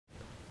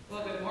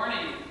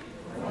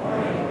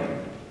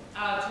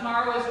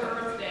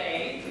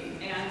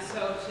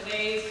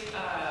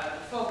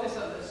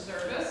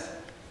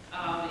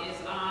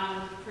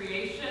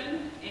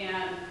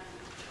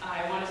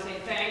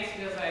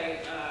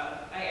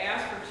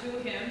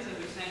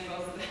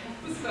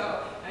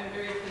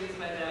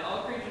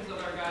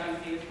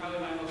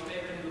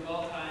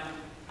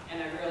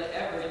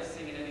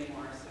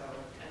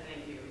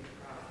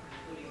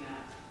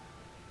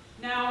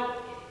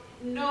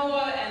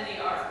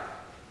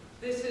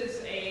This is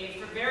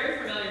very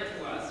familiar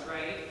to us,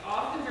 right?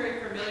 Often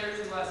very familiar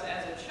to us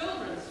as a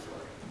children's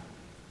story.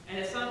 And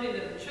it's something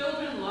that the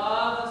children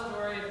love, the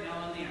story of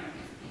Noah and the ark.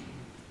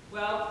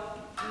 Well,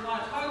 we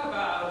want to talk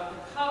about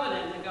the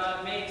covenant that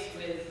God makes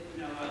with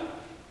Noah.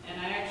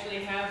 And I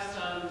actually have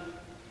some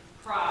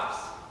props.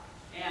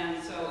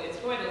 And so it's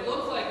going to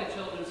look like a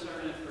children's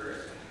sermon at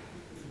first.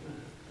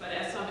 But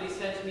as somebody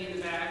said to me in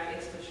the back,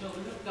 it's the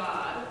children of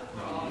God.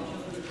 We're all the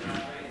children of God,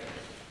 right?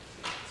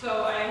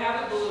 So I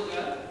have a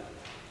beluga.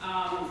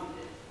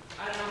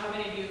 I don't know how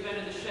many of you have been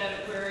to the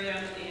Shed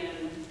Aquarium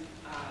in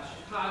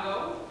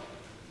Chicago,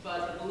 but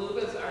the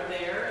belugas are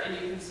there, and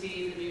you can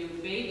see the new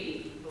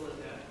baby beluga.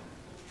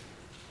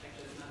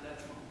 Actually, it's not that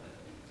small,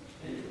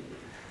 but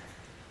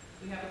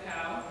we have a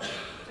cow.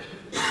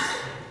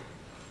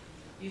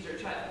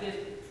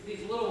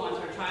 These little ones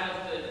are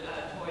childhood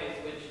toys,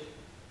 which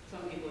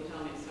some people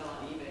tell me to sell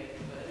on eBay.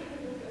 But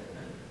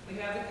we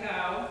have the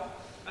cow.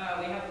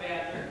 We have a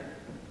badger.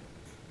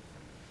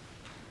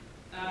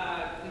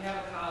 We have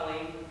a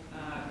collie,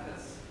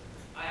 because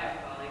I have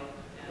a collie,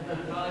 and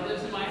the collie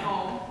lives in my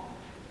home,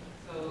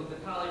 so the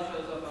collie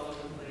shows up all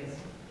over the place.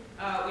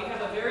 We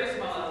have a very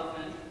small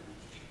elephant,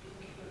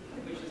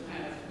 which is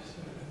kind of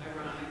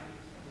ironic.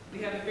 We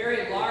have a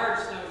very large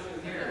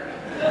snowshoe here.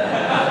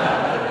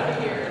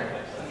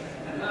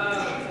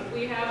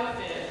 We have a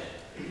fish,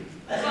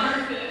 a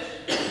sunfish.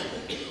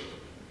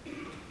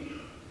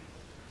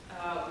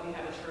 We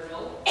have a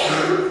turtle.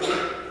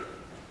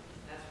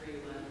 That's for you,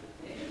 Lynn.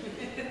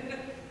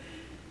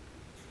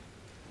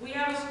 We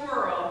have a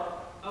squirrel,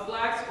 a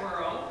black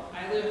squirrel.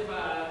 I live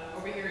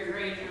over here in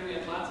Granger. We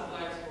have lots of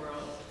black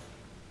squirrels.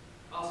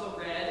 Also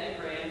red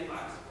and gray and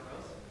fox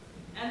squirrels.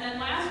 And then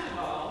last of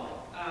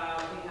all,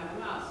 we have a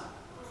mouse.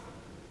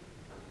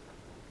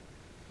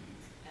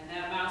 And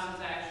that mouse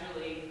is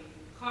actually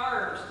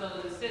carved so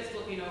that it sits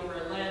looking over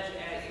a ledge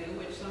at you,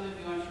 which some of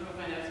you I'm sure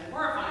find absolutely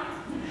horrifying.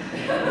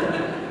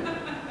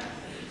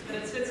 But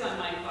it sits on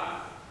my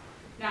clock.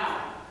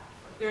 Now,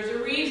 there's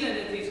a reason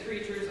that these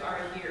creatures are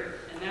here,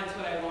 and that's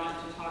what I want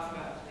to talk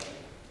about today.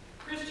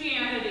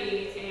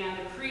 Christianity and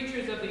the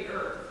creatures of the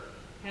earth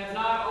have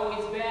not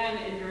always been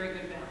in very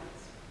good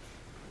balance.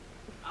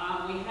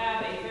 We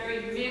have a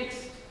very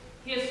mixed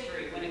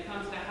history when it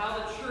comes to how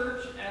the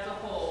church as a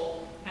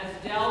whole has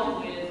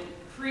dealt with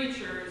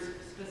creatures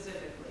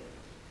specifically.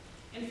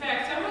 In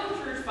fact, several of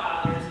the church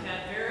fathers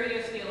had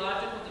various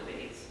theological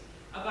debates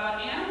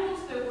about animals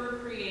that were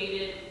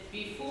created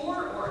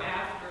before or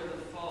after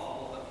the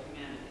fall of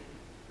humanity.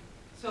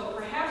 So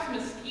perhaps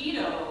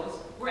mosquitoes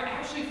were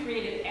actually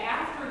created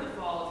after the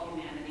fall of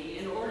humanity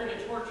in order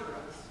to torture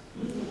us.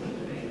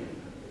 Okay?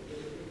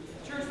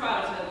 Church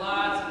fathers had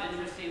lots of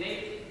interesting.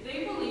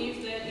 They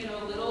believed that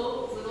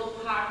little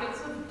pockets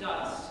of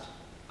dust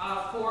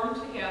formed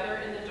together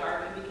in the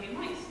dark and became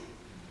mice.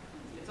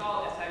 It's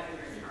actually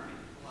very charming.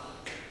 A lot of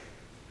things.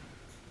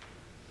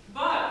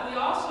 But we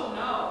also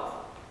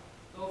know,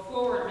 go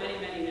forward many,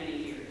 many, many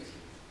years,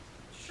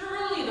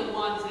 surely the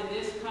ones in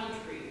this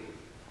country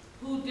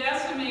who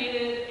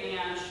decimated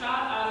and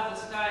shot out of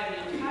the sky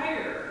the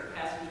entire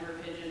passenger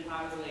pigeon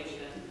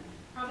population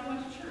probably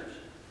went to church,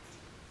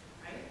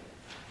 right?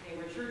 They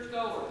were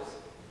churchgoers,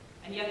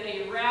 and yet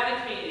they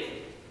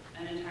eradicated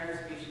an entire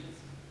species.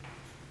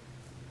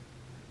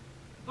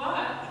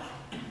 But,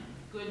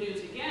 good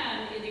news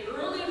again, in the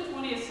early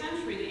 20th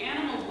century, the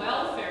animal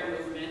welfare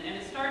movement, and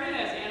it started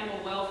as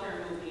animal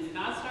welfare movement, it did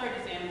not start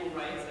as animal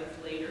rights,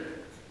 that's later,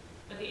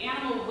 but the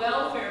animal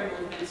welfare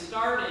movement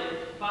started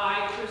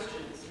by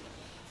Christians.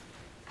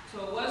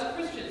 So it was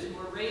Christians who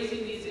were raising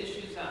these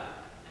issues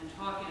up and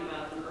talking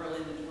about them early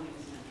in the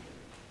 20th century.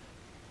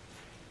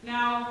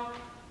 Now,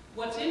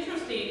 what's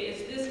interesting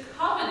is this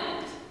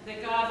covenant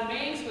that God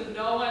makes with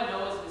Noah,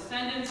 Noah's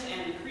descendants,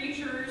 and the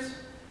creatures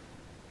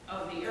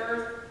of the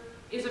earth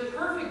is a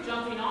perfect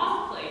jumping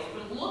off place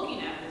for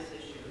looking at this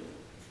issue,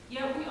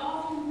 yet we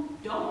often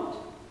don't.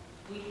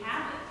 We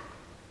have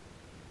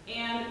it.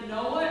 And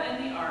Noah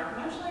and the ark,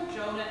 much like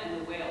Jonah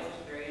and the whale, which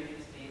is very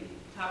interesting,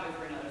 topic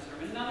for another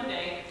sermon, another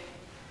day,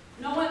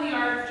 Noah and the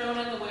ark,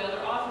 Jonah and the whale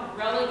are often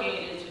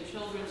relegated to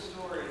children's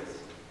stories.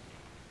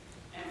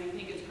 And we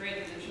think it's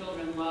great that the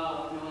children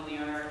love Noah and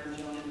the ark and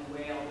Jonah and the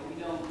whale, but we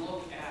don't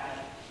look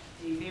at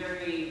the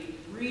very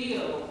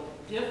real,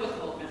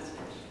 difficult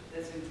message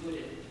that's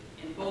included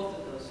in both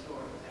of those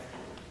stories,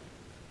 actually.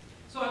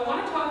 So I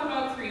want to talk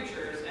about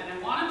creatures, and I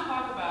want to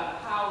talk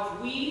about how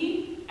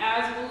we,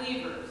 as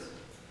believers,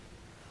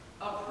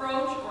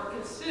 approach or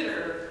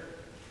consider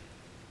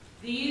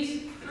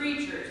these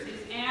creatures,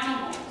 these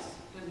animals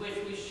with which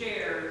we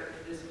share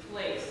this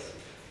place,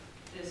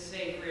 this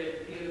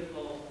sacred,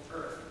 beautiful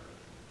earth.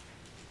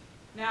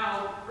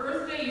 Now,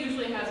 Earth Day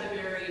usually has a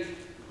very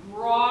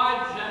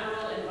broad,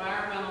 general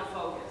environmental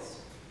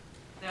focus.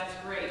 That's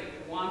great.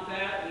 We want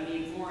that. We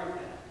need more of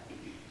that.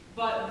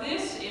 But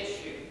this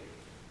issue,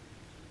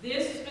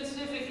 this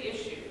specific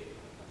issue,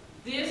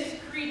 this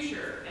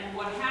creature, and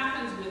what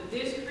happens with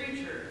this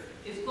creature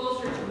is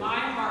closer to my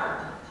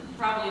heart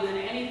probably than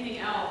anything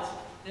else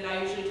that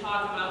I usually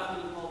talk about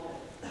from the pulpit.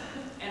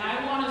 And I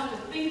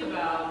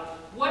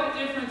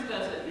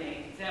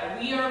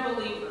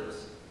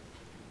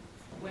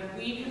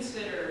we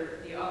consider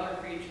the other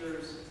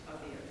creatures of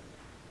the earth.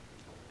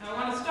 Now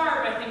I want to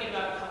start by thinking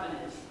about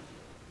covenant.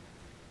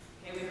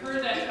 Okay, we've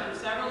heard that term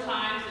several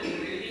times in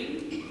the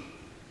reading.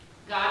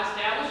 God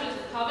establishes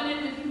a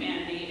covenant with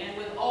humanity and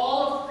with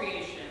all of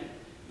creation,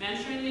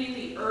 mentioning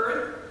the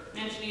earth,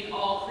 mentioning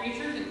all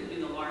creatures,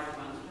 including the large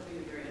ones, which I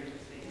think is very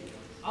interesting.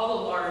 All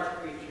the large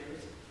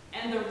creatures.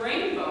 And the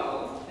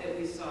rainbow that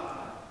we saw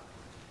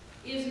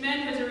is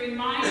meant as a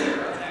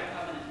reminder of that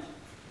covenant.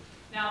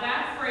 Now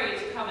that phrase,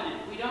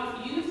 covenant, we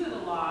don't use it a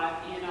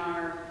lot in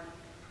our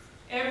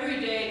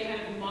everyday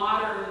kind of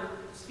modern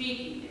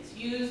speaking. It's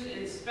used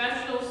in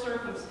special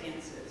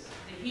circumstances.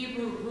 The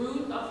Hebrew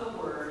root of the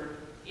word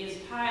is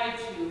tied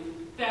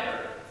to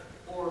fetter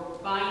or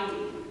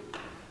binding.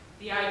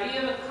 The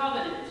idea of a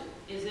covenant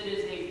is it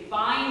is a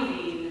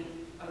binding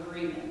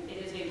agreement.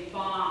 It is a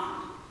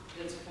bond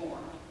that's formed.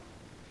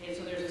 Okay,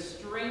 so there's a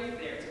strength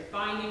there. It's a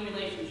binding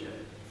relationship.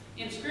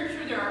 In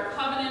Scripture, there are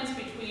covenants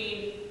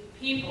between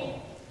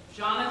people.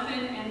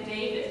 Jonathan and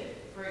David,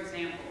 for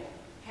example,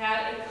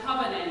 had a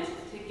covenant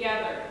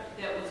together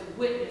that was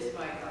witnessed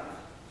by God.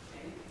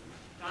 Okay?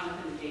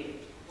 Jonathan and David,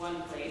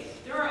 one place.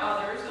 There are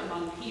others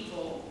among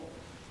people.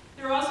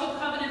 There are also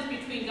covenants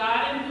between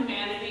God and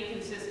humanity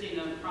consisting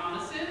of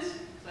promises,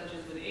 such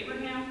as with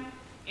Abraham,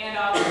 and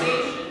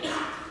obligations,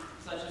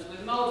 such as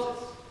with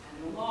Moses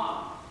and the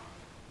law.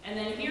 And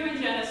then here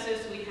in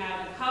Genesis, we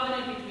have a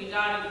covenant between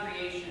God and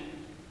creation.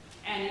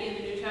 And in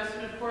the New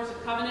Testament, of course, a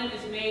covenant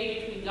is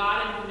made between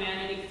God and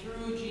humanity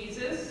through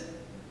Jesus.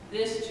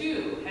 This,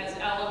 too, has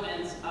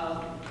elements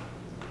of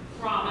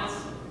promise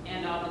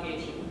and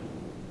obligation.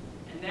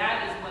 And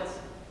that is what's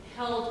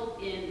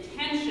held in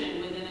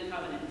tension within a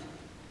covenant.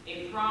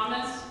 A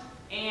promise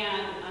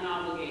and an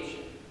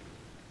obligation.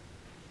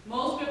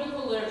 Most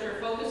biblical literature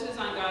focuses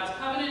on God's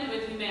covenant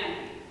with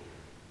humanity,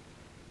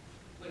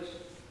 which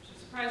should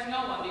surprise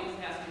no one because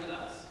it has to do with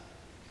us.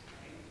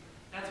 Okay?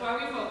 That's why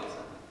we focus on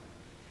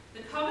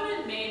it. The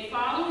covenant made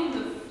following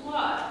the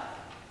flood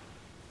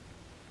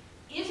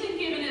isn't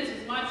given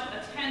as much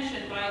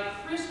attention by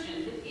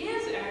Christians. It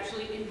is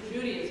actually in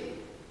Judaism.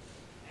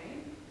 Okay?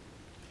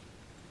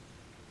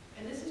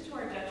 And this is to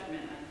our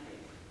detriment, I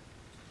think.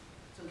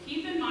 So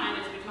keep in mind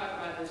as we talk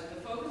about this,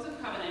 the focus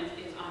of covenant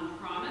is on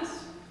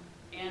promise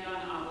and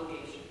on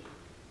obligation.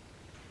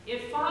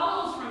 It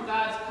follows from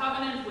God's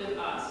covenant with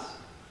us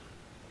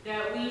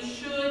that we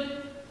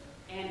should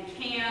and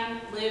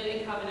can live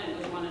in covenant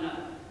with one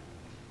another.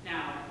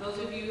 Now, those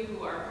of you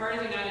who are part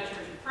of the United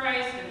Church of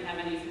Christ and have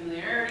any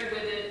familiarity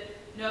with it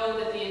know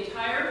that the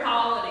entire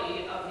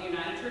polity of the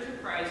United Church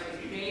of Christ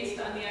is based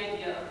on the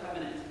idea of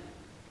covenant.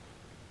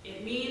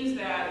 It means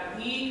that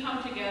we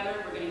come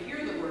together, we're going to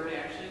hear the word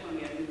actually when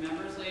we have new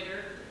members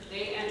later,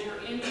 they enter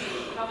into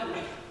a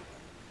covenant.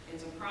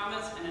 It's a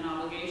promise and an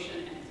obligation,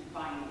 and it's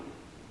binding.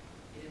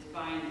 It is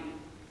binding.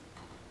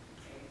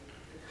 Okay?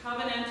 The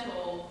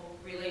covenantal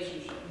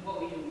relationship,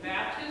 what we do in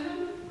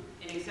baptism,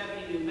 in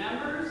accepting new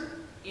members,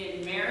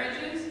 in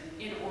marriages,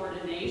 in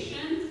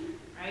ordination,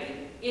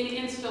 right? In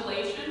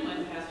installation,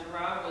 when Pastor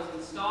Rob was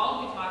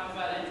installed, we talked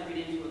about entering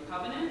into a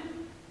covenant.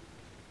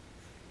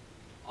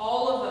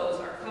 All of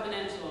those are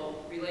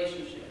covenantal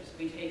relationships.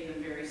 We take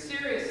them very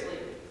seriously,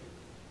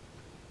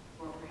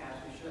 or perhaps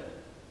we should.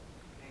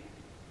 Okay?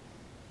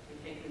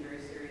 We take them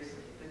very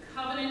seriously. The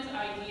covenant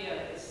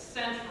idea is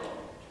central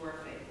to our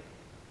faith.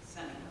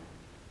 Central.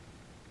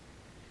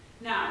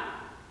 Now,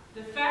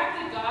 the fact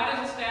that God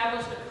has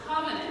established a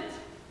covenant,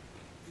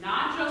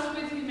 not just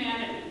with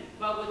humanity,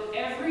 but with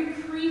every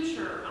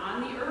creature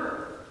on the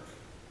earth,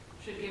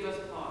 should give us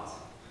pause.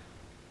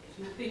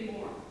 If nothing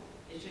more,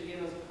 it should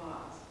give us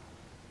pause.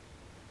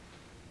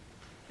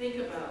 Think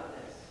about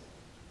this.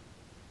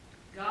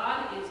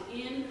 God is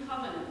in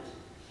covenant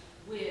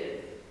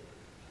with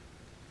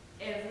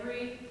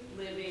every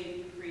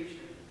living creature.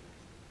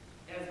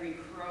 Every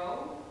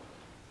crow,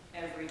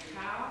 every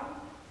cow,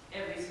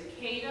 every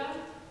cicada,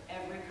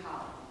 every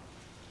colony.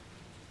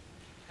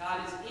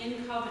 God is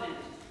in covenant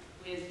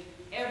with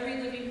every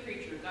living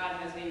creature. God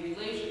has a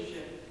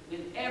relationship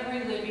with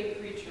every living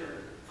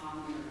creature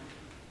on the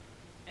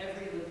earth.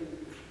 Every living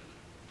creature.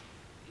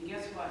 And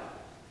guess what?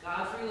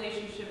 God's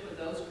relationship with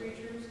those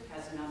creatures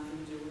has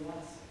nothing to do with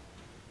us.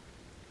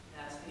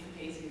 That's the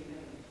amazing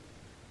thing.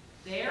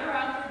 They're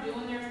out there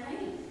doing their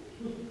thing.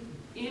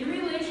 In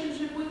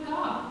relationship with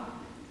God.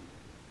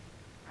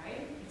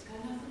 Right? It's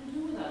got nothing to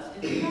do with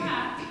us. In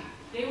fact,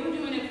 they were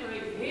doing it for a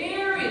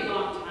very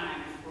long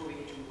time before we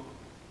came along.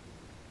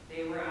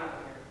 They were out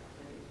there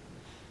living.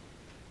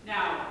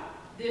 Now,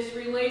 this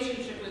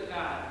relationship with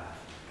God.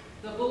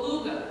 The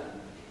beluga.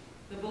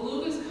 The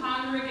belugas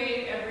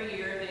congregate every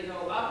year. They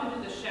go up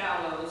into the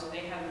shallows. They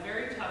have a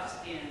very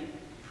tough skin.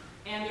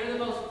 And they're the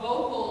most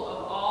vocal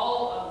of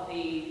all of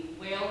the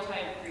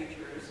whale-type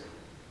creatures.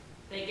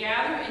 They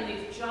gather in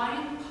these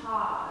giant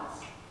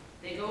pods.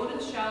 They go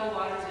into the shallow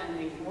waters and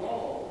they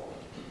roll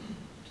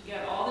to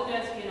get all the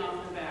dead skin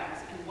off their backs.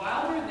 And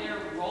while they're there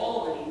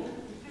rolling,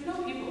 there's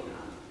no people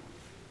around.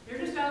 They're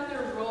just out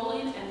there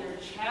rolling and they're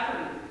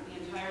chattering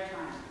the entire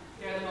time.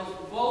 They're the most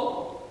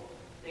vocal.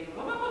 They go,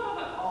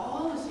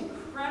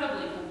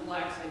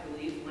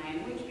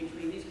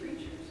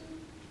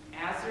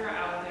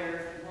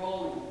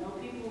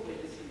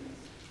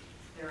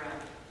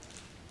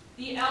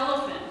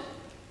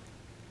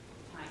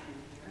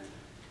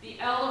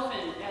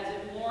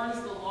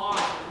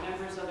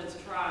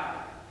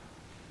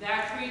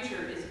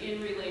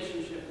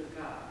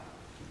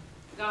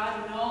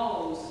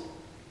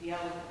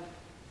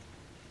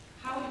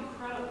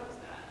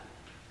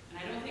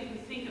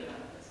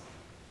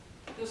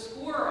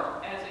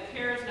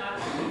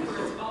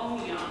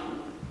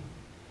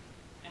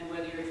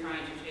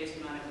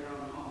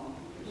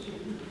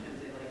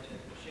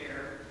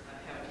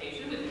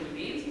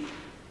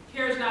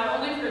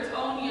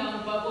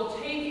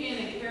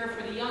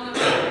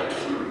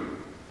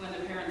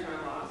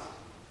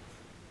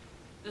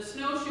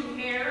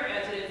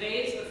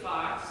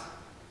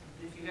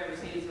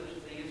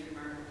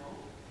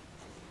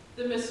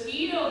 The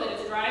mosquito that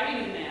is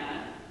driving you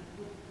mad,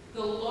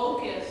 the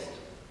locust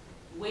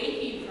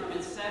waking from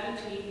its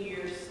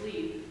 17-year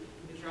sleep,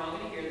 which you're all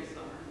going to hear this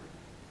summer.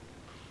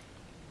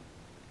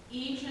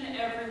 Each and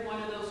every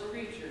one of those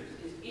creatures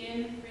is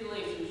in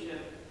relationship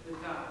with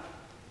God.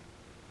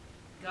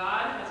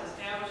 God has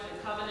established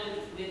a covenant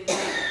with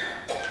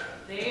them.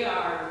 They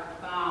are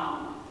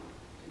bound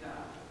to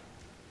God.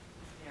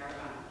 They are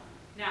bound.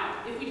 Now,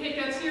 if we take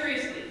that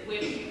seriously,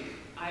 which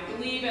I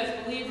believe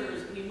as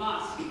believers we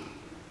must,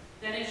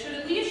 then it should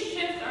at least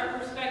shift our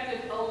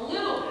perspective a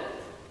little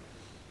bit,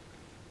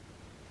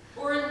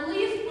 or at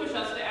least push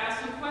us to ask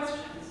some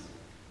questions.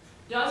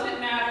 Does it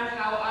matter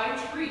how I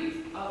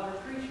treat other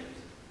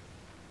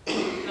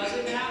creatures? Does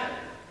it matter?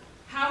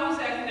 How is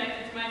that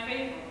connected to my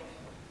faith life?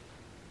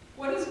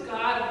 What does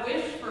God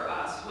wish for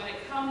us when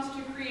it comes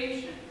to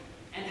creation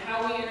and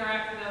how we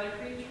interact with other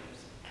creatures?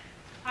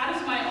 How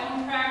does my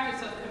own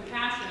practice of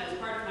compassion as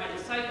part of my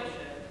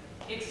discipleship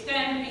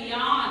extend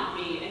beyond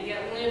me and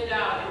get lived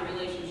out in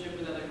relationship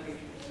with other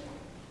creatures?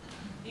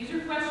 These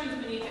are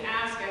questions we need to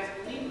ask as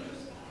believers.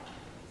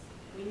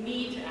 We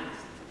need to ask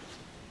them.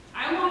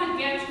 I want to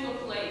get to a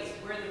place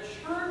where the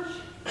church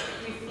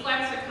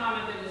reflects a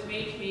comment that was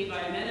made to me by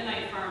a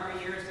Mennonite farmer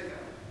years ago.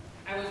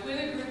 I was with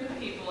a group of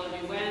people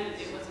and we went,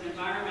 it was an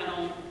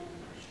environmental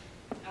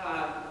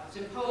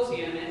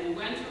symposium, and we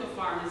went to a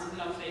farm, this is in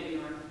upstate New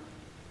York,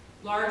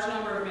 large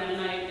number of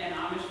Mennonite and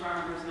Amish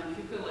farmers on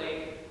Puka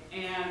Lake,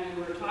 and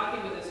we were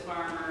talking with this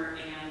farmer,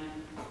 and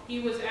he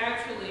was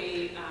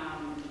actually,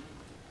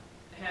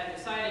 had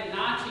decided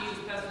not to use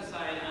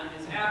pesticide on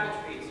his apple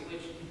trees,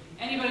 which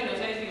anybody who knows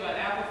anything about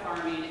apple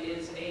farming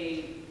is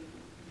a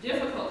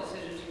difficult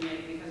decision to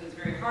make because it's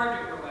very hard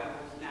to grow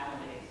apples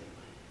nowadays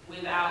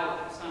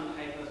without some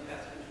type of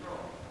pest control.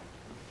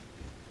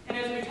 And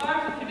as we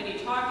talked to him, and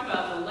he talked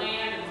about the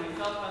land and how he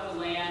felt about the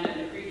land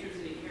and the creatures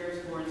that he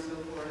cares for and so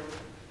forth,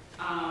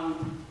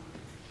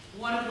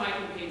 one of my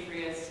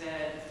compatriots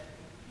said,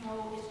 "You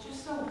know, it's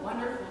just so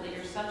wonderful that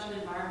you're such an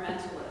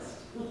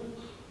environmentalist." I was a little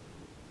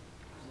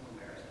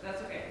embarrassed, but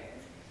that's okay.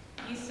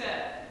 He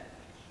said,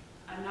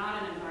 "I'm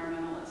not an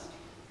environmentalist.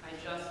 I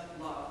just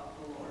love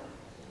the Lord."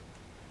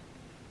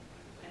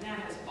 And that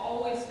has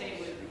always stayed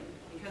with me,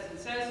 because it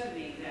says to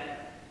me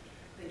that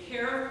the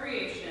care of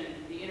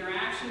creation, the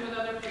interaction with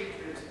other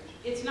creatures,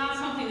 it's not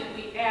something that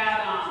we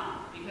add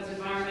on because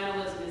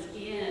environmentalism is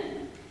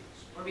in,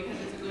 or because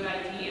it's a good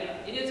idea.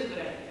 It is a good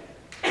idea.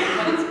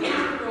 But it's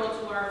integral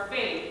to our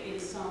faith in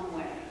some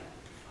way.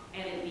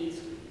 And it needs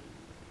to be.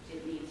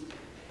 It needs to be.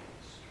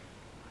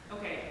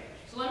 Okay,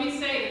 so let me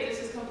say that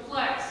this is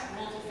complex,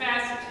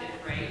 multifaceted,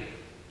 right?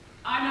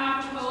 I'm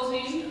not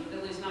proposing,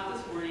 at least not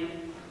this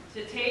morning,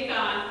 to take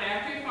on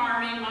factory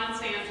farming,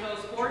 Monsanto,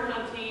 sport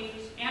hunting,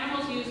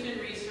 animals used in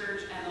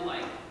research, and the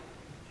like.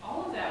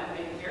 All of that would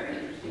make a very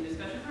interesting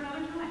discussion for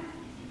another time.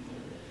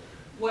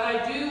 What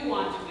I do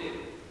want to do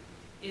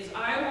is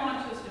I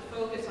want us to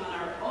focus on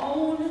our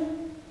own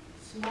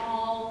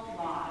small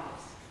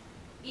lives.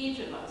 Each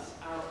of us,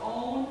 our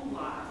own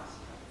lives.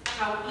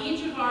 How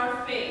each of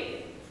our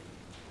faith,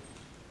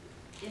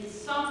 in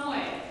some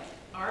way,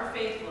 our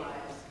faith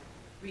lives,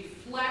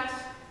 reflects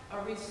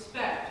a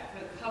respect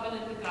for the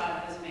covenant that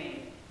God has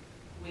made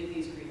with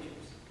these creatures.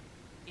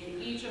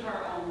 In each of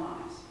our own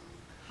lives.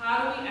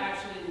 How do we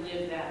actually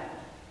live that out?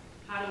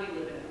 How do we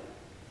live it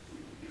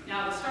out?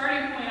 Now, the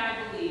starting point,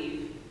 I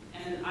believe,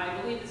 and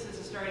I believe this is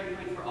a starting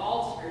point for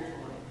all spiritual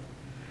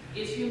life,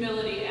 is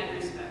humility and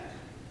respect.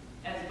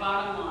 As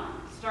bottom line,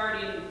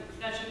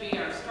 that should be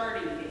our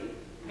starting gate,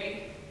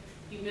 right?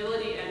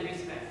 Humility and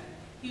respect.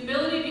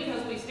 Humility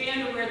because we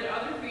stand aware that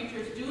other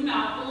creatures do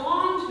not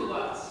belong to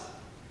us.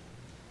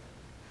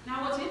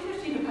 Now, what's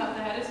interesting about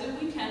that is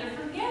that we tend to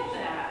forget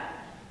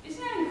that.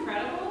 Isn't that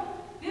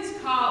incredible?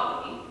 This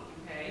collie,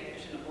 okay, I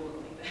shouldn't hold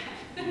it like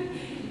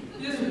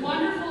that. This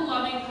wonderful,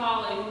 loving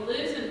collie who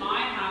lives in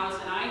my house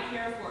and I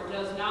care for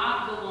does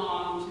not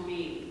belong to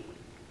me.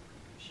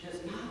 She does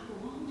not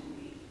belong to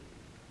me.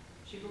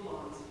 She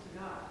belongs to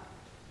God.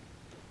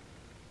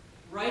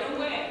 Right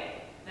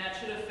away, that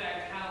should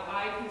affect how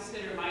I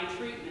consider my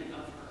treatment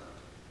of her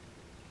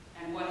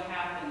and what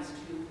happens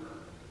to her,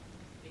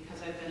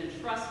 because I've been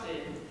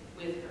entrusted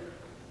with her.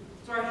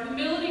 So our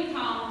humility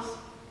comes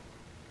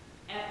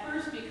at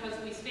first because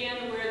we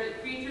stand aware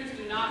that creatures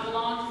do not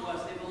belong to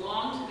us. They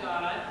belong to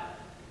God,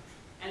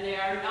 and they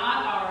are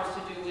not ours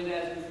to do with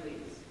as we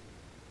please.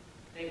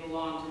 They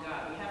belong to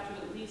God. We have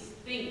to at least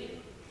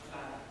think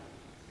about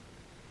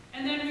it.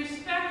 And then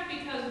respect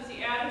because it's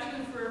the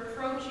attitude for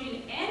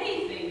approaching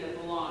anything that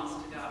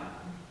belongs to God.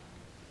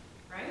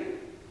 Right?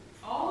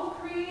 All of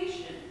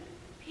creation,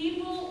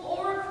 people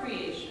or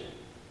creation.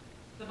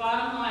 The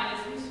bottom line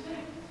is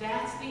respect.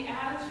 That's the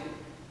attitude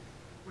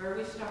where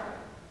we start.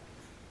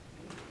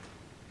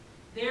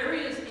 There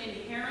is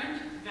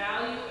inherent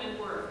value and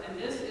worth, and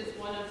this is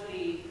one of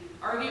the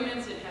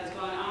arguments that has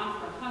gone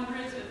on for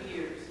hundreds of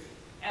years.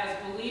 As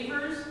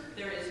believers,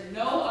 there is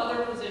no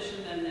other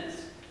position than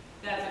this,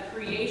 that the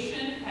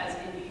creation has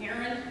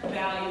inherent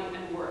value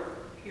and worth,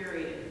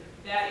 period.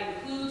 That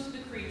includes the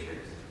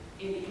creatures.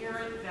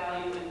 inherent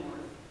value and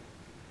worth,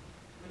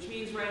 which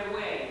means right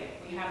away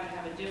we have to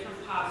have a different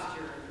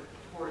posture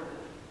toward them.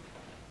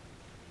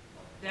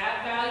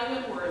 That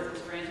value and worth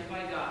is granted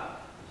by God,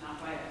 not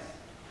by us.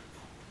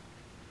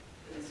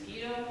 The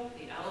mosquito,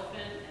 the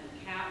elephant, and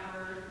the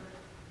catbird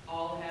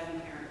all have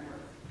inherent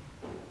worth,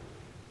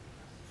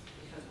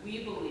 because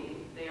we believe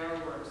they are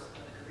works of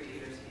the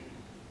Creator's hand.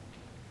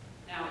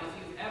 Now, if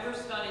you've ever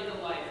studied the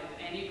life of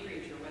any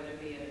creature, whether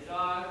it be a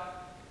dog,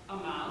 a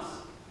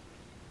mouse,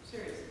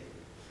 seriously,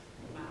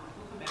 mouse,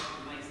 we'll come back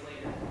to mice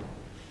later,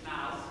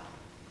 mouse,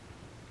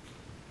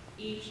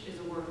 each is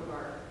a work of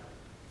art.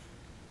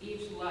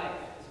 Each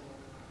life is a work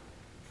of art.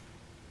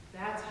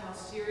 That's how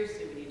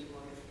seriously we need to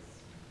look at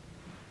this.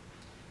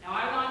 Now,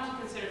 I want to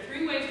consider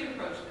 3 ways to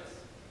approach this.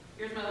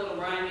 Here's my little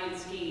rhyming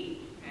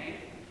scheme, okay?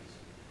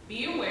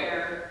 Be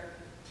aware,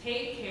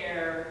 take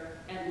care,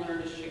 and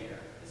learn to share.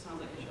 This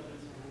sounds like a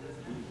children's song,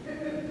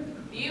 doesn't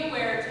it? Be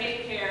aware,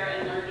 take care,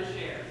 and learn to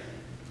share.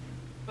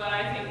 But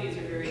I think these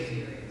are very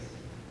serious.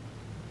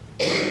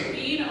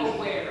 Being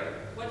aware.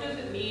 What does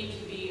it mean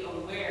to be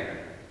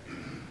aware?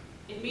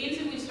 It means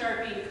that we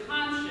start being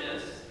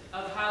conscious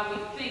of how we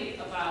think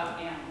about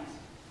animals.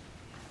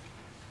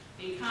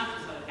 Being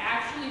conscious of it,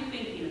 actually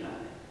thinking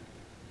about it.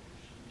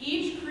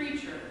 Each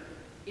creature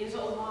is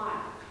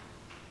alive.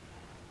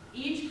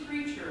 Each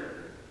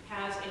creature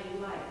has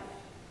a life.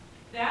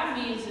 That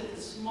means that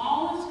the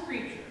smallest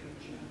creature,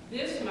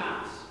 this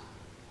mouse,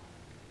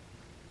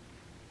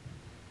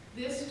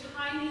 this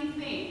tiny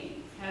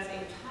thing, has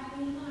a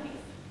tiny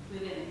life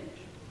within it.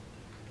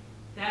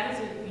 That is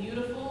a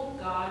beautiful,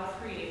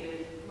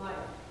 God-created life.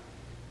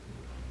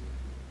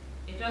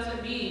 It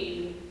doesn't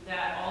mean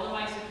that all the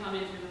mice that come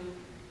into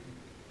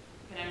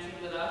connection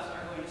with us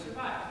are going to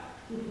survive.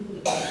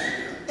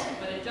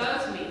 But it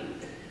does mean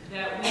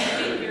that we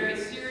take very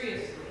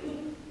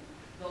seriously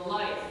the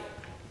life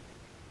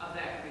of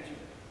that creature,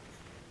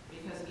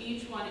 because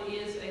each one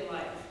is a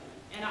life.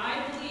 And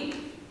I believe,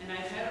 and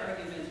I've had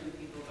arguments with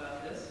people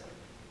about this,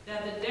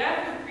 that the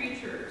death of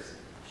creatures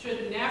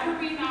should never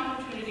be an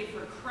opportunity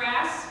for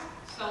crass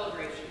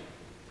celebration.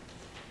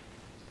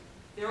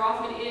 There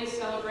often is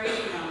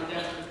celebration around the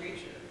death of a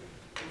creature.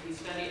 If you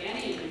study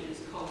any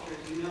indigenous cultures,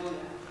 you know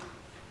that.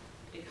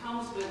 It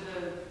comes with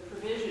the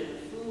provision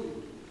of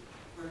food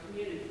for a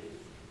community.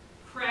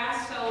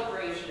 Crass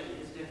celebration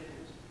is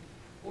different.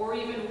 Or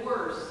even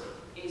worse,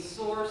 a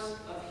source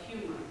of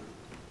humor.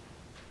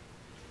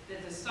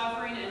 That the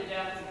suffering and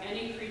death of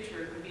any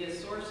creature could be a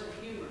source of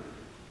humor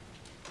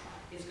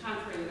is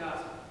contrary to the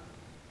gospel.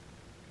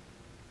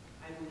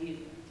 I believe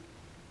it.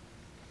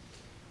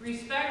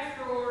 Respect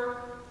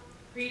for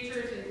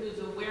creatures includes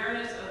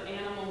awareness of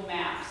animal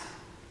maps.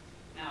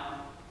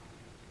 Now,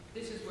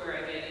 this is where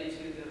I get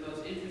into the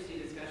most interesting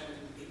discussions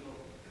with people.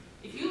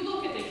 If you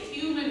look at the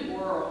human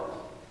world,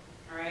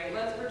 all right,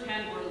 let's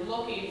pretend we're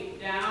looking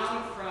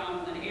down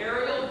from an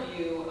aerial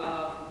view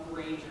of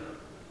Granger,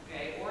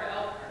 okay, or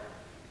Elkhart.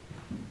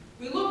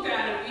 We look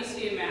down and we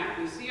see a map.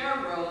 We see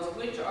our roads,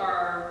 which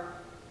are,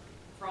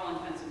 for all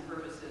intents and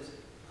purposes,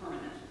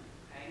 permanent.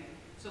 Okay?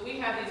 So we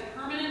have these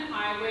permanent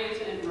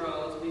highways and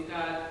roads. We've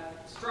got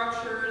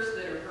structures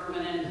that are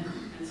permanent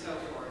and so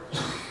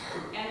forth.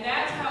 And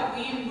that's how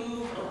we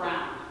move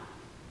around.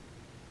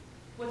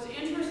 What's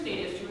interesting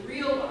is to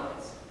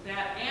realize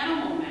that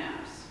animal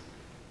maps,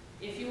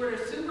 if you were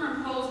to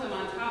superimpose them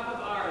on top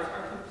of ours,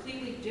 are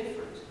completely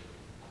different.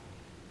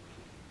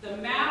 The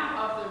map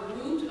of the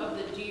route of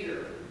the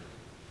deer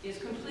is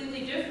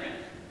completely different.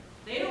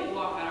 They don't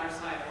walk on our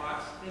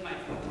sidewalks. They might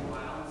for a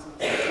while in some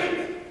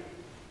places.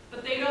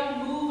 But they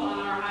don't move on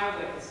our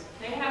highways.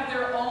 They have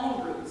their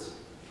own routes.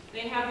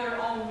 They have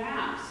their own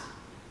maps.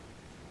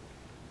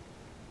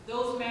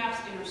 Those maps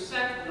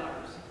intersect with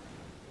ours.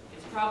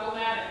 It's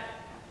problematic.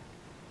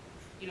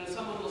 You know,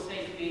 someone will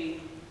say to me,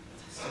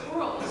 "A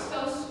squirrel is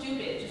so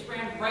stupid, it just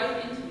ran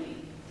right into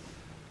me."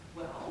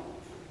 Well,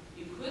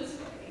 you could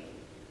say,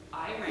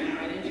 I ran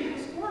right into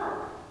the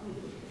squirrel,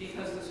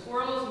 because the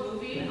squirrel is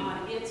moving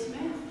on its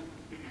map,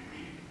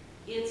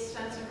 its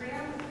sense of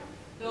reality.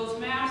 Those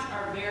maps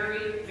are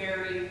very,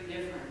 very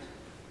different.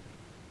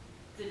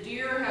 The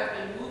deer have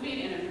been moving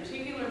in a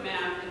particular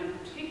map in a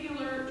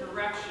particular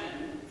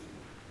direction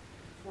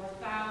for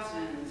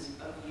thousands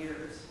of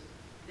years.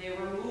 They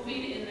were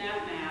moving in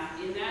that map,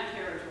 in that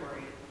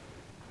territory,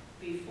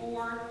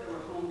 before there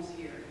were homes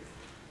here.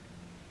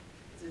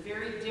 It's a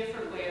very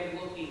different way of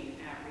looking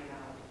at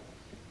reality.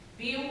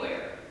 Be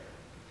aware,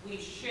 we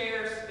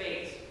share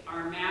space.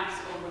 Our maps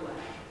overlap.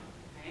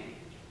 Okay?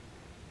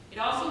 It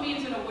also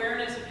means an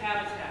awareness of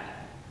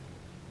habitat.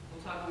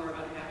 We'll talk more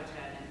about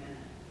habitat in a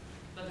minute.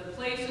 But the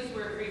places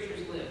where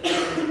creatures live.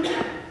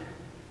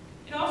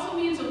 It also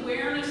means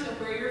awareness of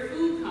where your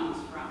food comes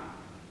from.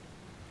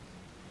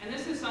 And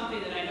this is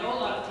something that I know a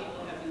lot of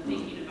people have been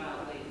thinking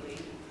about lately.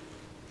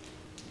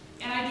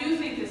 And I do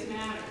think this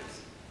matters.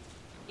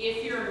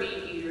 If you're a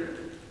meat eater,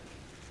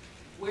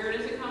 where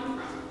does it come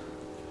from?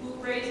 Who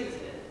raises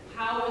it?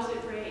 How is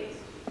it raised?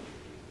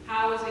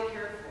 How is it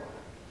cared for?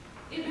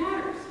 It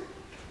matters.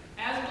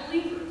 As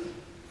believers,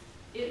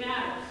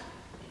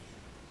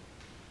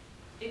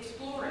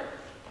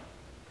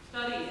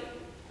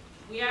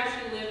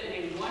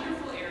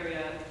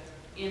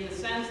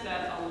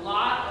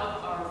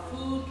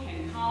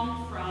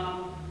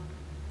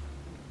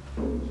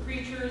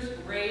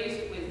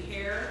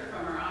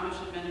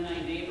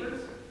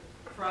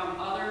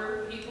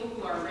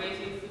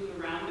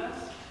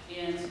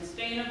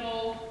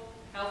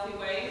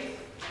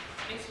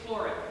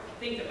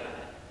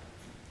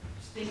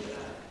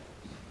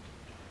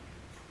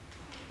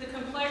 The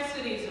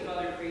complexities of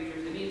other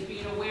creatures. It means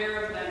being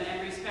aware of them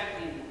and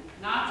respecting them.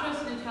 Not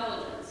just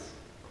intelligence.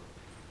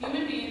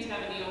 Human beings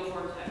have a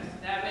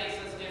neocortex. That makes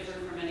us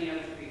different from any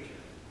other creature.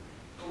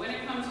 But when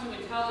it comes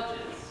to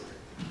intelligence,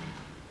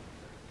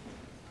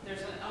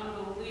 there's an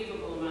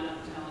unbelievable amount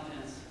of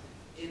intelligence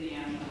in the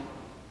animal world.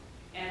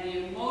 And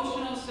the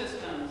emotional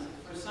systems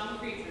for some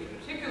creatures,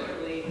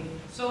 particularly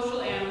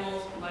social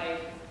animals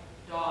like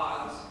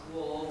dogs,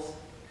 wolves,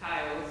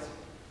 coyotes,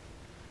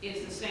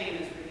 is the same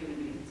as for human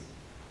beings.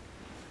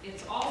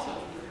 It's also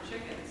true for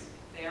chickens.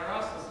 They are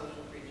also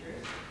social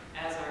creatures,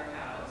 as are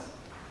cows.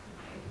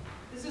 Okay?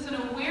 This is an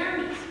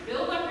awareness.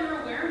 Build up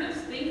your awareness.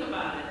 Think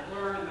about it.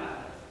 Learn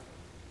about it.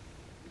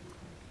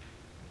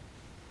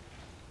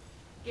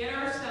 Get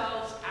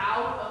ourselves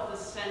out of the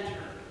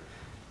center.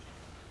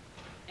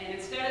 And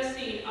instead of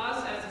seeing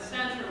us as the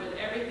center with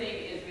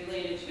everything is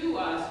related to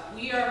us,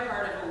 we are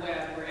part of a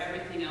web where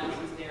everything else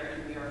is there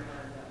and we are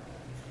part of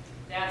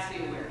that. That's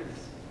the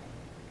awareness.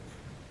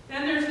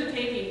 Then there's the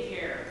taking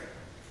care.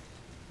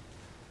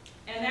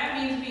 And that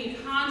means being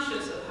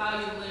conscious of how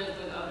you live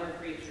with other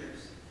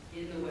creatures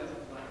in the web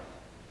of life.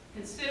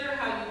 Consider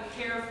how you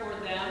care for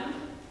them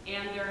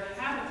and their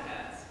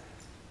habitats.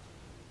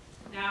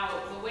 Now,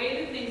 the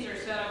way that things are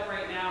set up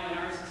right now in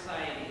our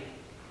society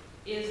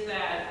is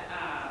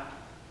that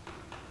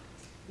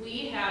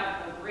we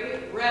have a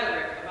great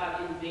rhetoric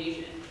about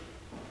invasion.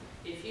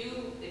 If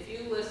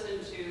you listen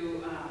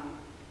to,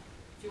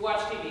 if you watch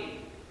TV,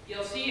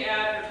 you'll see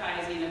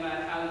advertising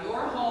about how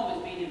your home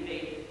is being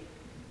invaded.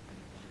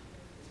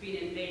 It's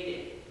being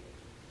invaded.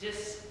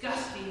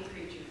 Disgusting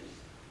creatures.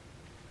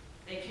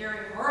 They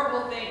carry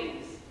horrible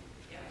things.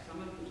 Yeah,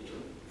 some of them do,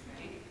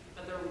 right?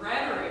 But the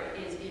rhetoric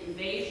is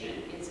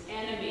invasion, it's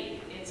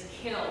enemy, it's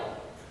kill.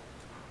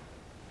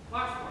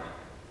 Watch for it.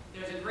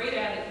 There's a great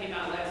ad that came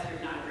out last year,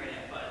 not a great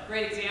ad, but a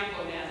great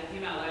example of an ad that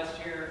came out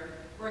last year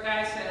where a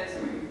guy says,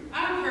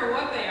 I don't care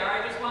what they are,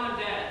 I just want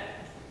them dead.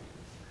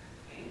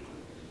 Okay?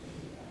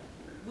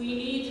 We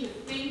need to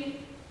think,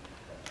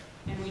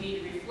 and we need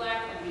to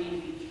reflect, and we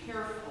need to be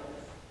careful.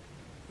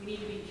 We need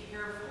to be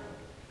careful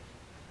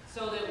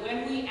so that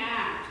when we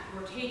act,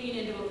 we're taking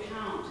into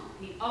account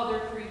the other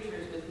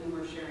creatures with whom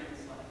we're sharing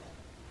this life.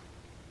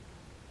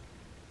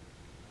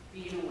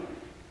 Being aware.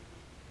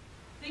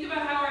 Think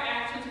about how our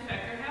actions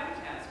affect our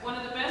habitats. One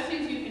of the best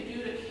things you can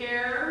do to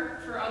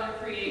care for other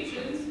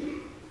creatures,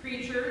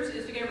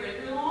 is to get rid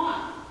of your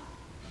lawn.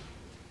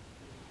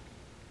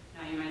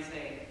 Now you might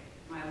say,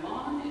 my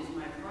lawn is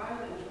my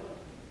pride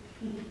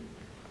and joy.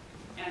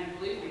 And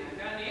believe me, I've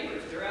got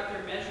neighbors. They're out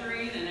there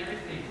measuring and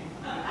everything.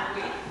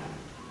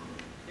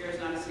 There's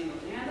not a single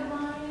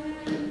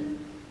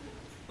dandelion.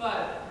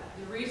 But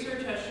the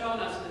research has shown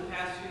us in the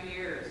past few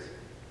years,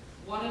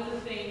 one of the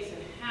things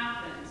that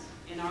happens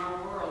in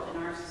our world,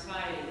 in our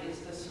society, is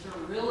the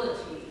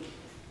sterility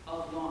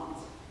of lawns.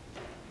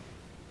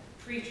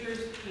 Creatures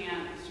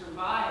can't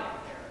survive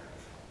there.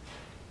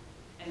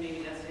 And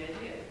maybe that's the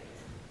idea,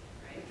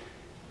 right?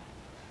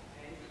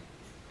 Okay.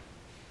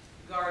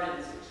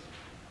 Gardens,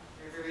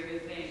 they're a very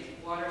good thing.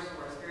 Water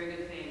source, very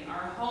good thing.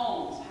 Our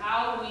homes,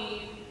 how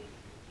we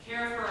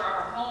care for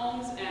our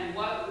homes and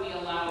what we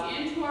allow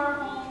into our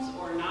homes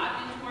or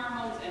not into our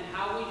homes and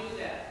how we do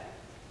that.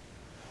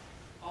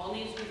 All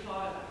needs to be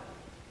thought about.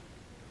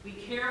 We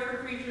care for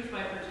creatures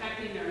by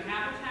protecting their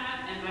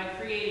habitat and by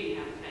creating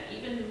habitat,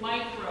 even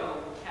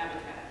micro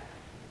habitat.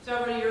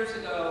 Several years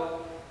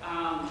ago,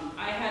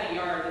 I had a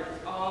yard that was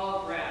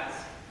all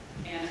grass,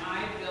 and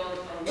I built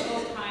a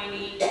little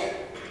tiny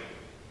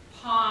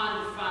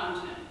pond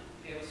fountain.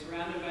 It was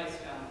surrounded by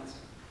stones.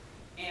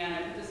 And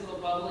I put this little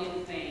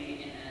bubbling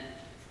thing in it,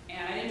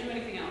 and I didn't do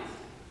anything else.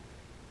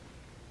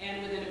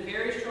 And within a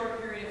very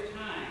short period of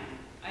time,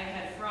 I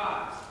had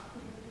frogs.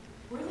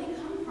 Where do they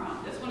come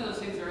from? That's one of those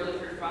things the early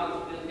church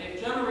fathers did.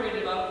 They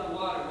generated out of the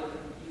water with,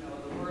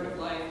 the word of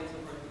life and so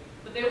forth.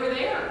 But they were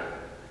there.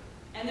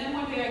 And then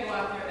one day I go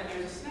out there and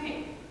there's a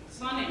snake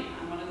sunning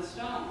on one of the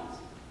stones.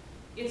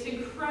 It's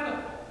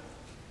incredible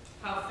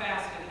how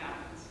fast it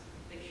happens.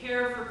 The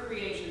care for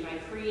creation by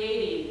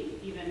creating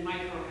even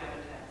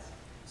microhabitats.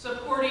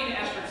 Supporting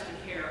efforts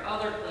to care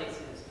other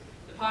places.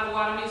 The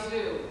Potawatomi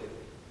Zoo.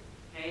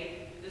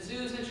 Okay? The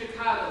zoos in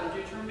Chicago that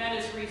do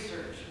tremendous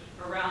research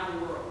around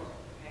the world.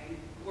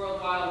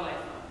 World Wildlife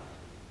Fund.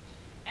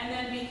 And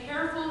then be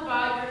careful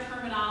about your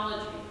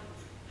terminology,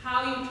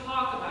 how you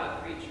talk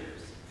about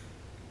creatures.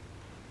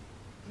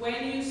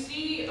 When you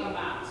see a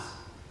mouse,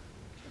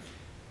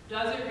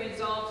 does it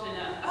result in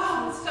a,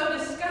 oh, it's so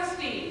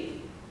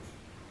disgusting?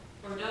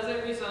 Or does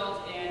it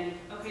result in,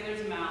 okay,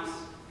 there's a mouse,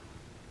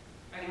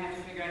 I'm going to have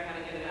to figure out how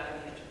to get it out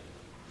of the kitchen.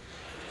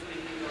 Just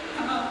make me go,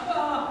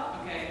 oh,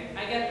 okay,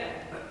 I get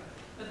that.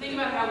 But think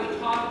about how we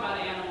talk about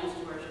animals to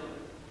our children.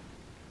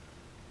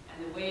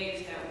 And the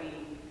ways that we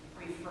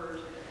refer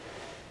to them.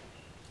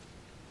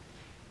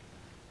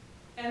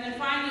 And then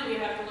finally, we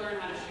have to learn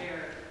how to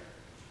share.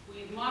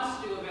 We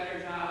must do a better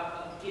job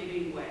of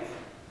giving way.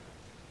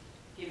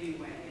 Giving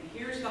way. And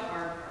here's the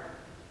hard part.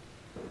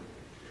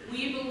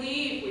 We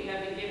believe we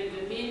have been given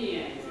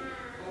dominion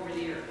over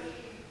the earth.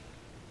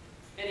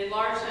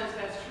 large sense,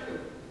 that's true.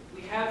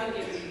 We have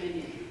been given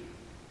dominion.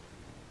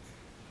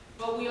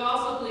 But we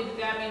also believe that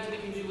that means we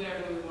can do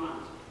whatever we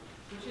want,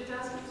 which it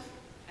doesn't,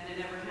 and it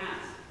never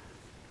has.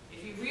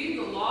 If you read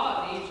the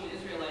law of the ancient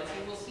Israelites,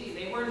 you will see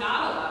they were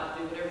not allowed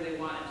to do whatever they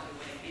wanted to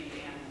when it came to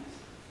animals.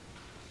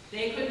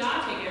 They could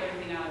not take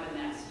everything out of the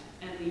nest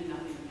and leave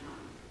nothing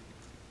behind.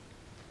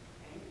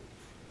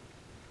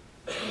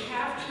 Okay? We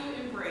have to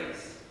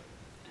embrace,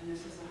 and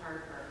this is the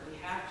hard part, we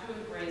have to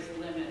embrace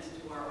limits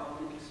to our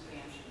own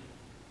expansion.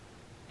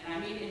 And I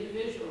mean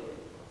individually,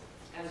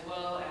 as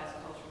well as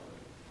culturally.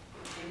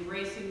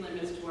 Embracing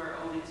limits to our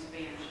own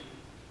expansion.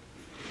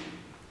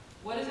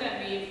 What does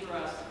that mean for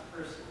us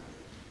personally?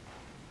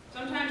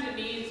 Sometimes it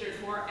means there's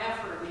more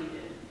effort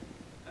needed,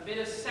 a bit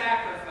of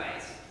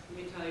sacrifice.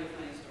 Let me tell you a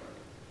funny story.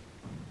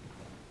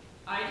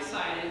 I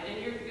decided, and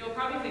you'll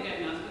probably think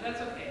I'm nuts, but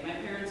that's okay. My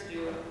parents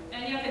do,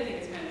 and yet they think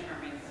it's kind of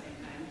charming at the same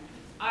time.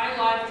 I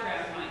live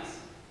trap mice.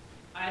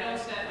 I don't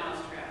set mouse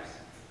traps.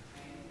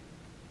 Okay?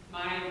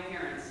 My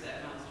parents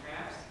set mouse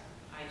traps.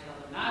 I tell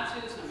them not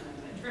to.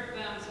 Sometimes I trick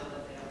them so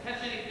that they don't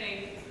catch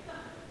anything.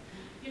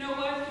 You know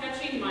what?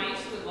 Catching mice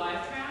with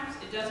live traps,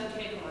 it doesn't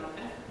take a lot of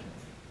effort.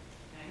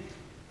 Okay?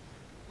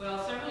 Well,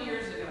 several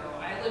years ago,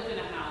 I lived in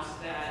a house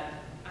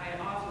that I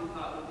often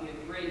thought would be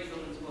a great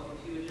children's book.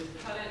 If you would just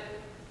cut it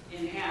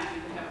in half,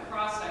 you could have a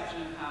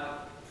cross-section of how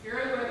here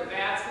are where the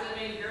bats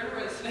living, here are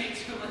where the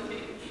snakes are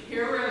living,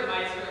 here are where the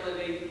mice are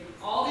living,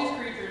 all these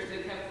creatures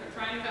that kept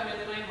trying to come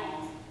into my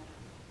home.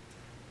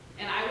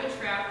 And I would live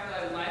trap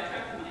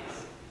the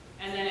mice.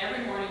 And then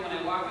every morning when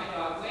I walked my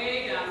dog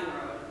way down the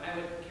road, I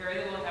would carry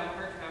the little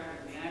half-part trap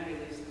with me, and I'd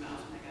release the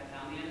mouse when I got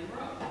down the end of the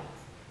road.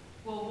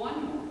 Well,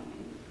 one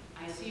morning,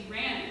 I see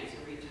Randy, who's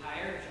a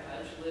retired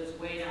judge, lives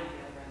way down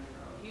the other end of the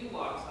road. He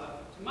walks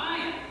up to my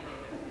end of the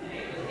road every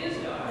day with his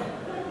dog,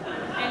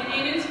 and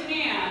in his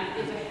hand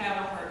is a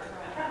have-a-heart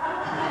trap.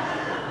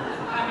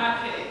 I'm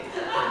not kidding.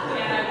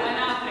 And I went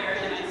out there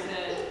and I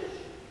said,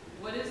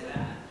 "What is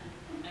that?"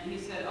 And he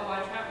said, "Oh,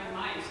 I trap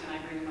my mice and I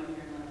bring them up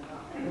here and let them go."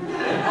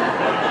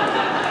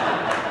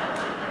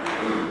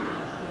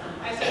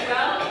 I said,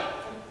 "Well,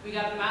 we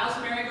got the mouse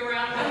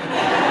merry-go-round.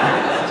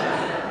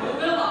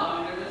 Moving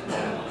along. They're just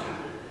moving along."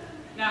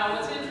 Now,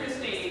 what's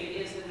interesting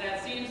is that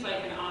that seems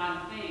like an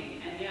odd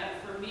thing, and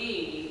yet for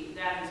me,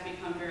 that has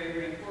become very,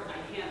 very important.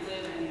 I can't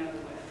live any other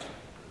way.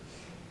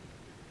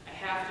 I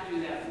have to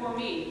do that for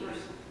me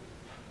personally.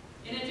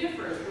 And it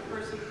differs from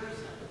person to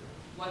person,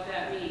 what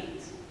that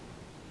means.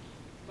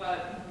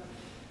 But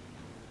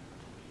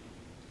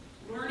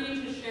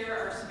learning to share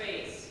our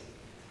space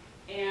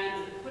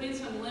and putting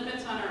some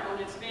limits on our own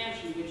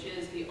expansion, which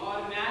is the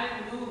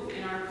automatic move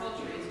in our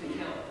culture, is to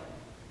kill.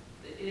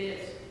 It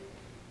is.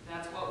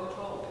 That's what we're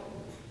told,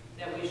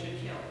 that we should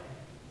kill.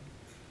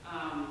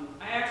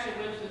 I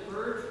actually went to the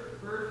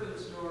bird food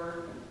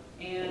store,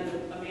 and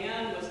a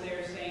man was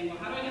there saying, "Well,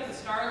 how do I get the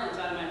starlings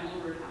out of my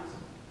bluebird house?"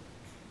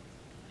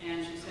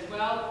 And she said,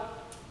 "Well,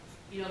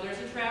 you know, there's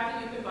a trap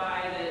that you can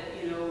buy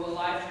that, you know, will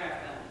live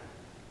trap them."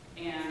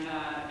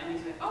 And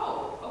he's like,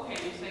 "Oh, okay."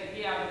 And he's like,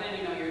 "Yeah, but then,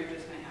 you know, you're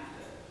just going to have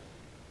to,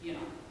 you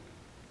know.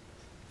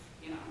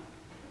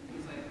 And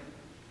he's like,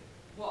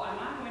 "Well, I'm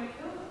not going to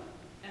kill them."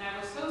 And I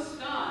was so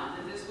stunned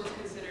that this was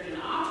considered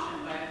an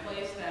option by a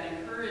place that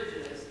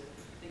encourages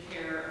the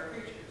care of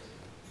creatures.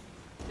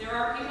 There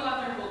are people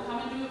out there who will come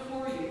and do it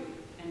for you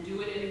and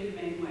do it in a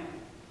humane way.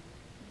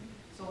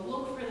 So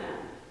look for them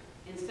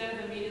instead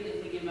of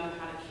immediately thinking about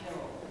how to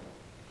kill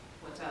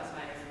what's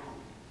outside your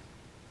home.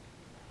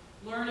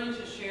 Learning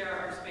to share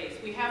our space.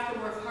 We have to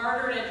work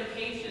harder at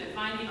education and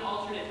finding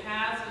alternate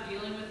paths of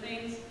dealing with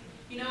things.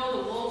 You know,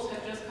 the wolves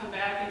have just come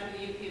back into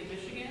the UP of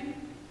Michigan,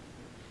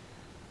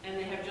 and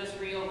they have just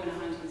reopened a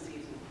hunting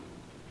season.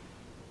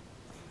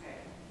 Okay.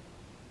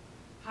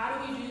 How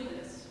do we do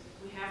this?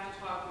 We have to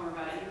talk more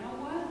about it. You know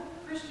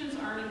what? Christians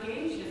aren't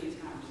engaged in these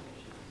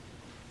conversations.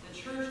 The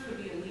church could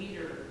be a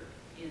leader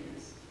in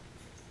this.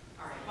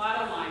 All right,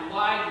 bottom line,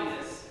 why do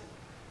this?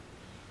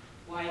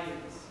 Why do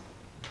this?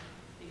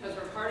 Because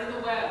we're part of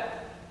the web.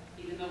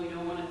 Even though we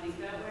don't want to think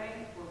that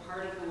way, we're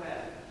part of the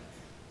web.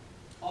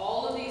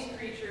 All of these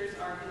creatures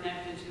are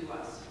connected to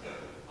us.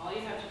 All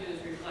you have to do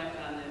is reflect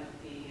on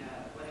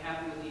what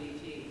happened with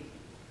DDT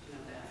to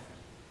know that.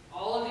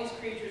 All of these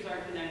creatures are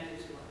connected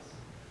to us.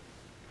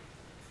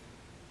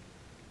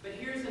 But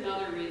here's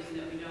another reason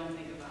that we don't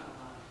think about a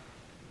lot.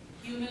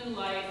 Human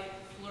life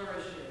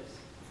flourishes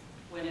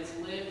when it's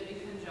lived in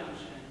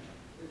conjunction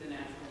with the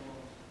natural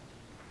world.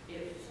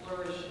 It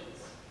flourishes.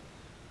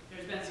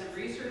 There's been some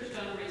research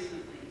done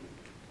recently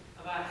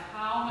about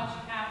how much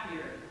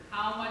happier,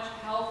 how much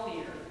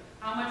healthier,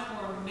 how much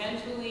more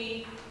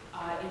mentally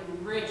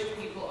enriched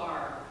people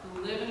are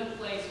who live in a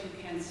place who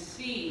can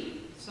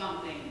see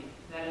something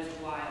that is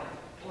wild,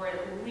 or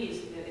at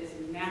least that is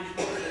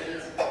natural, that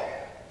is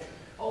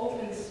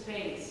open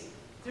space.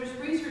 There's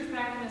research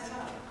backing this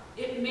up.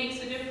 It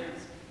makes a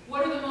difference.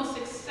 What are the most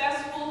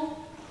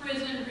successful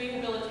prison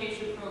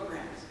rehabilitation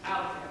programs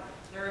out there?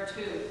 There are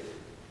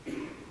two.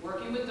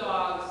 Working with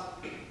dogs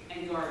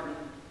and gardening.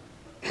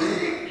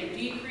 They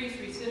decrease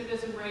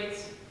recidivism rates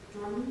deteriorates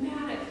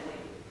dramatically.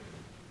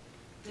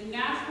 The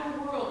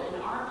natural world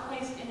and our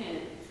place in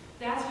it,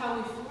 that's how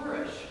we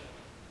flourish.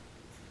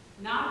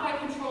 Not by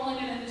controlling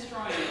it and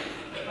destroying it,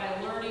 but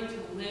by learning to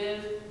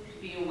live,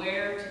 to be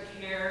aware, to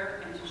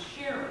care, and to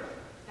share it.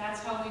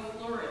 That's how we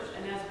flourish.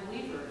 And as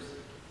believers,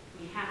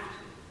 we have to.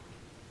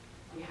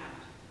 We have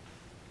to.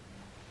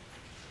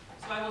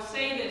 So I will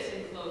say this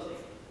in closing.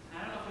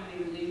 I don't know if I'm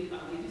going to leave,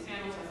 I'll leave these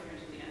animals up here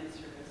to the end of the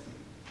service.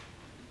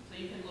 So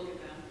you can look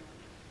at them.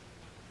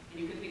 And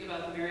you can think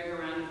about the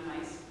merry-go-round of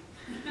mice.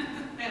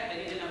 That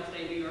they did in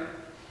upstate New York.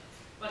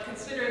 But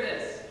consider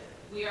this.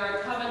 We are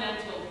a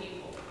covenantal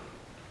people.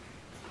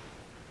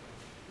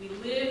 We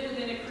live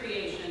within a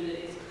creation that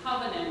is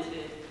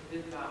covenanted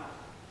with God.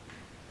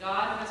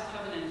 God has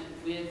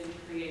covenanted with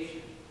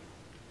creation.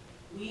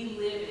 We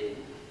live in it.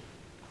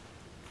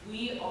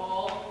 We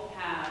all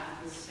have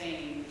the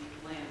same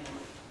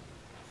landlord.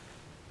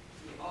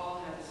 We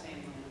all have the same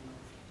landlord.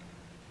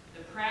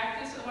 The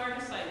practice of our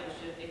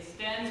discipleship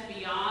extends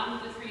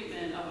beyond the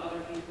treatment of other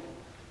people.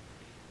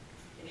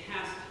 It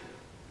has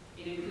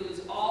to. It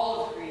includes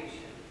all of creation.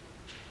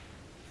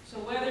 So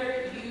whether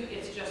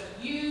it's just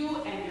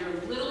you and your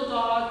little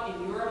dog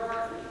in your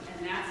apartment,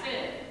 and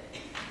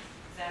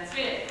that's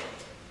it.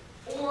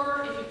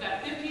 Or if you've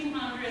got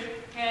 1,500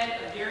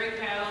 head of dairy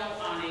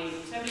cattle on a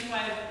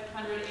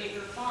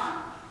 7,500-acre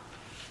farm,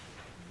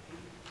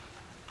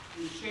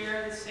 you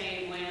share the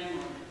same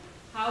landlord.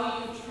 How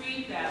you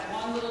treat that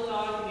one little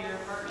dog in your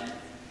apartment,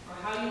 or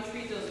how you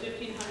treat those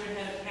 1,500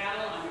 head of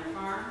cattle on your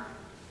farm,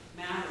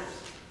 matters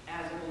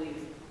as a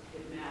believer.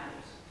 It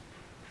matters.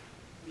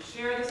 We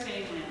share the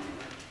same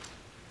landlord.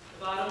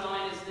 The bottom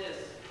line is this.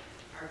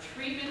 Our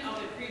treatment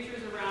of the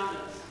creatures around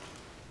us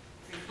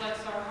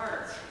reflects our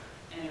hearts,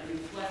 and it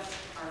reflects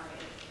our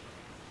faith.